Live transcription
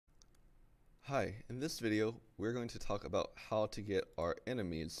Hi, in this video we're going to talk about how to get our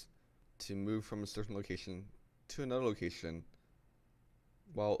enemies to move from a certain location to another location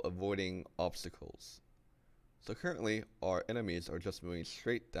while avoiding obstacles. So currently our enemies are just moving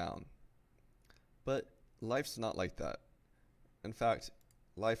straight down, but life's not like that. In fact,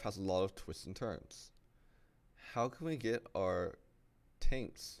 life has a lot of twists and turns. How can we get our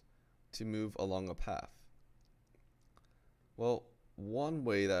tanks to move along a path? Well, one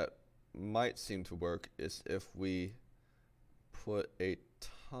way that might seem to work is if we put a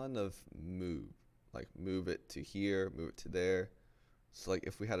ton of move it to here, move it to there. So like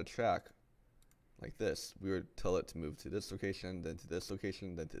if we had a track like this, we would tell it to move to this location, then to this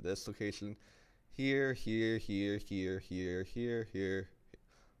location, then to this location, here, here, here, here, here, here, here.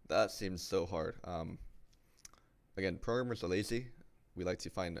 That seems so hard. Again, programmers are lazy. We like to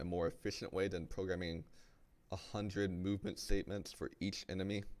find a more efficient way than programming 100 movement statements for each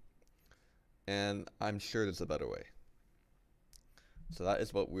enemy. And I'm sure there's a better way. So that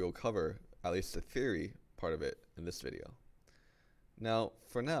is what we will cover, at least the theory part of it, in this video. Now,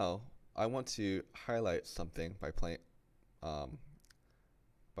 for now, I want to highlight something by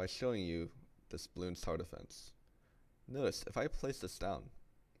showing you this balloon tower defense. Notice, if I place this down,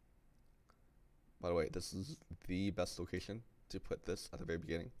 by the way, this is the best location to put this at the very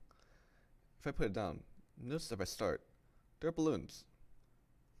beginning. If I put it down, notice if I start, there are balloons.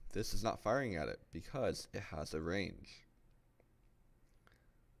 This is not firing at it because it has a range.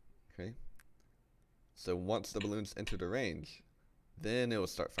 Okay, so once the balloons enter the range, then it will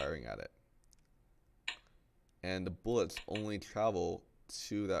start firing at it. And the bullets only travel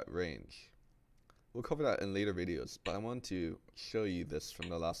to that range. We'll cover that in later videos, but I want to show you this from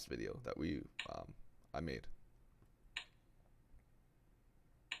the last video that I made.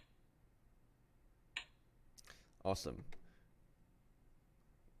 Awesome.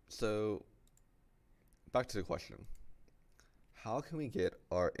 So, back to the question. How can we get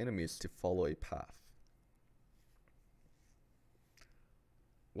our enemies to follow a path?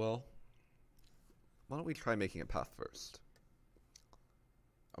 Well, why don't we try making a path first?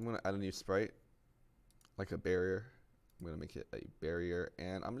 I'm going to add a new sprite, like a barrier. I'm going to make it a barrier,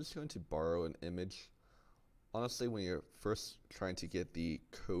 and I'm just going to borrow an image. Honestly, when you're first trying to get the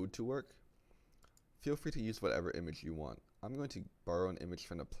code to work, feel free to use whatever image you want. I'm going to borrow an image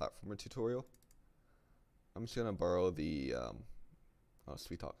from the platformer tutorial. I'm just going to borrow the,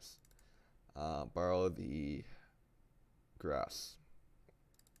 Sweet Talks. Borrow the grass.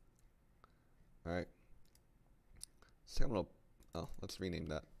 Alright. So I'm going to, let's rename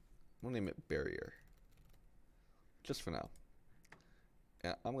that. I'm going to name it barrier. Just for now.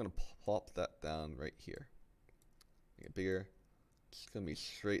 And I'm going to plop that down right here. Make it bigger. It's going to be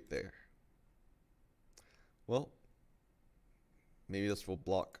straight there. Well, maybe this will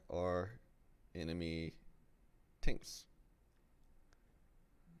block our enemy tanks.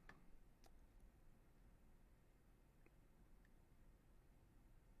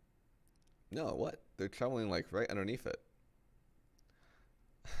 No, what? They're traveling like right underneath it.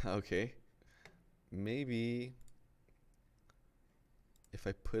 Okay. Maybe if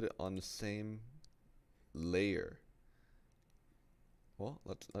I put it on the same layer. Well,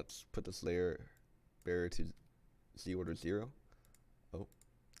 let's put this layer barrier to Z order 0. Oh.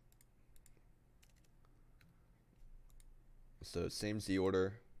 So same Z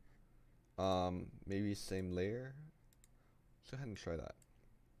order. Maybe same layer. Let's go ahead and try that.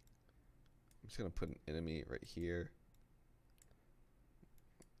 I'm just gonna put an enemy right here.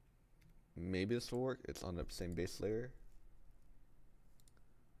 Maybe this will work. It's on the same base layer.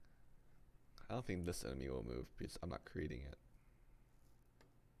 I don't think this enemy will move because I'm not creating it.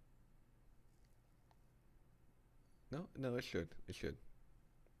 No, it should. It should.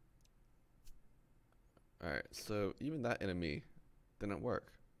 Alright, so even that enemy didn't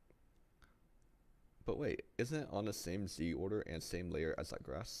work. But wait, isn't it on the same Z order and same layer as that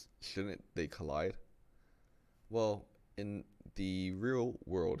grass? Shouldn't they collide? Well, in the real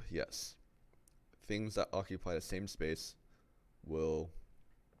world, yes. Things that occupy the same space will...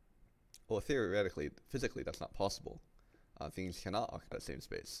 Well, theoretically, physically, that's not possible. Things cannot occupy the same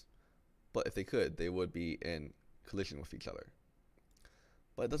space. But if they could, they would be in collision with each other.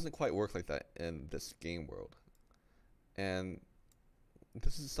 But it doesn't quite work like that in this game world. And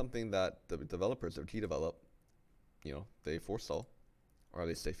this is something that the developers of GDevelop, they foresaw, or at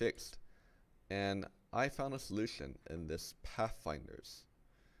least they fixed. And I found a solution in this Pathfinders.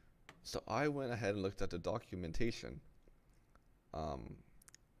 So I went ahead and looked at the documentation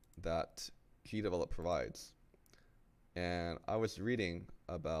that GDevelop provides. And I was reading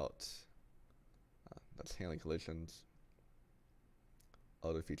about, that's handling collisions,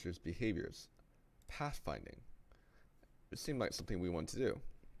 other features, behaviors. pathfinding. It seemed like something we want to do.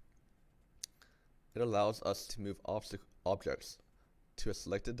 It allows us to move objects to a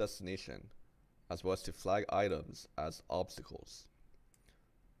selected destination, as well as to flag items as obstacles.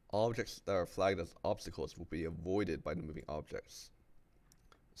 Objects that are flagged as obstacles will be avoided by the moving objects.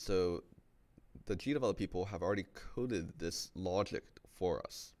 So the GDevelop people have already coded this logic for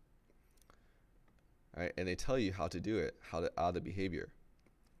us. Right? And they tell you how to do it, how to add the behavior.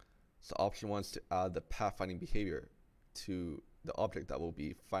 So option 1 is to add the pathfinding behavior to the object that will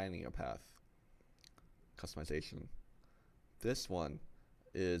be finding a path. Customization. This one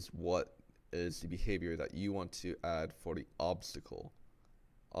is what is the behavior that you want to add for the obstacle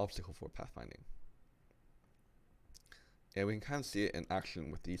for pathfinding. And we can kind of see it in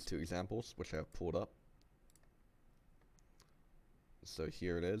action with these two examples, which I have pulled up. So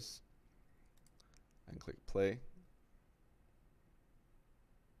here it is, and click play.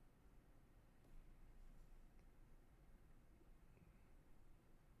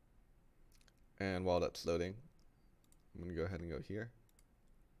 And while that's loading, I'm going to go ahead and go here.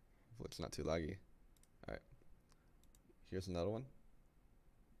 Hopefully it's not too laggy. Alright, here's another one.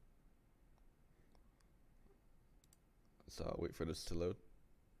 So I'll wait for this to load.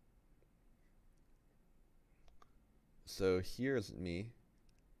 So here's me.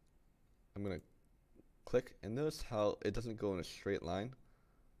 I'm going to click, and notice how it doesn't go in a straight line,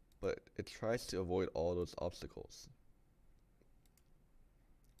 but it tries to avoid all those obstacles.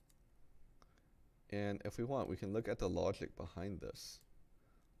 And if we want, we can look at the logic behind this.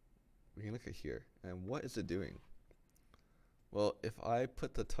 We can look at here, and what is it doing? Well, if I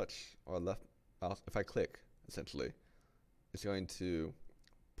put the touch or left mouse, if I click, essentially, it's going to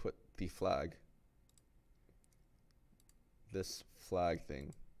put the flag, this flag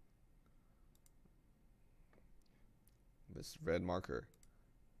thing, this red marker,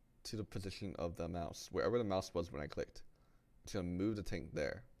 to the position of the mouse, wherever the mouse was when I clicked. It's going to move the tank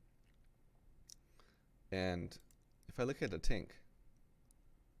there. And if I look at the tank,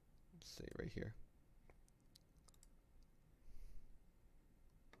 let's see right here,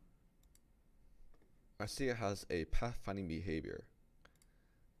 I see it has a pathfinding behavior.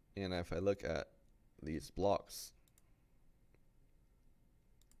 And if I look at these blocks,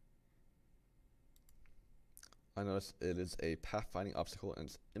 I notice it is a pathfinding obstacle and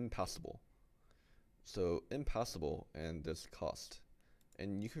it's impassable. So impassable, and there's cost.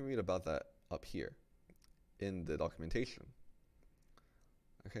 And you can read about that up here in the documentation.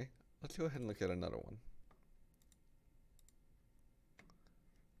 Okay, let's go ahead and look at another one.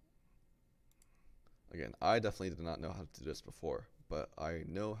 Again, I definitely did not know how to do this before, but I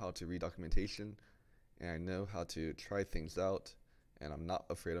know how to read documentation, and I know how to try things out, and I'm not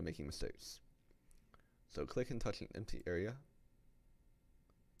afraid of making mistakes. So click and touch an empty area.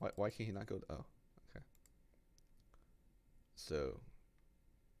 Why can't he not go? Oh, okay. So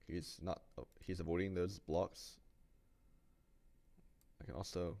he's avoiding those blocks. I can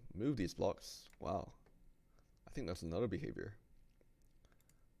also move these blocks. Wow, I think that's another behavior.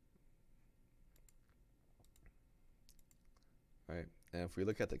 Right, and if we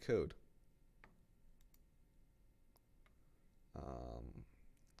look at the code,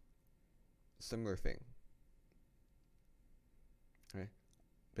 similar thing. Right,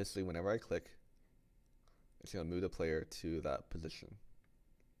 basically whenever I click, it's going to move the player to that position.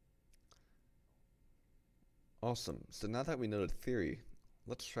 Awesome. So now that we know the theory,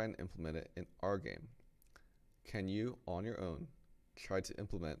 let's try and implement it in our game. Can you, on your own, try to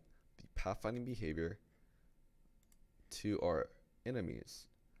implement the pathfinding behavior to our enemies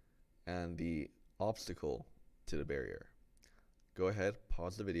and the obstacle to the barrier? Go ahead,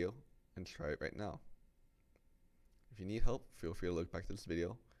 pause the video, and try it right now. If you need help, feel free to look back to this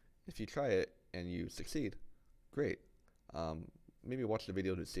video. If you try it and you succeed, great. Maybe watch the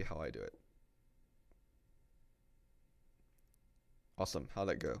video to see how I do it. Awesome, how'd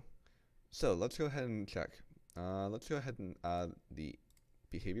that go? So let's go ahead and check. Let's go ahead and add the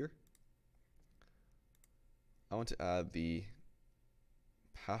behavior. I want to add the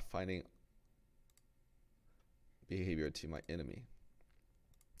pathfinding behavior to my enemy.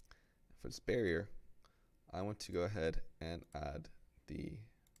 For this barrier, I want to go ahead and add the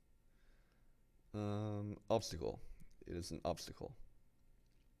obstacle. It is an obstacle.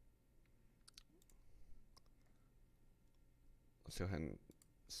 Let's go ahead and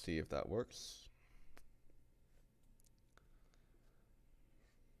see if that works.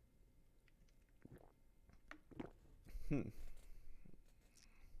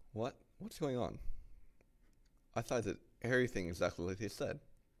 What's going on? I thought that everything exactly like they said.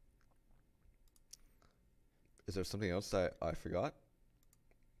 Is there something else that I forgot?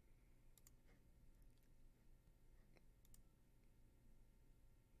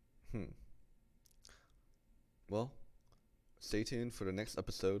 Hmm. Well, stay tuned for the next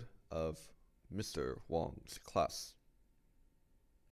episode of Mr. Wong's class.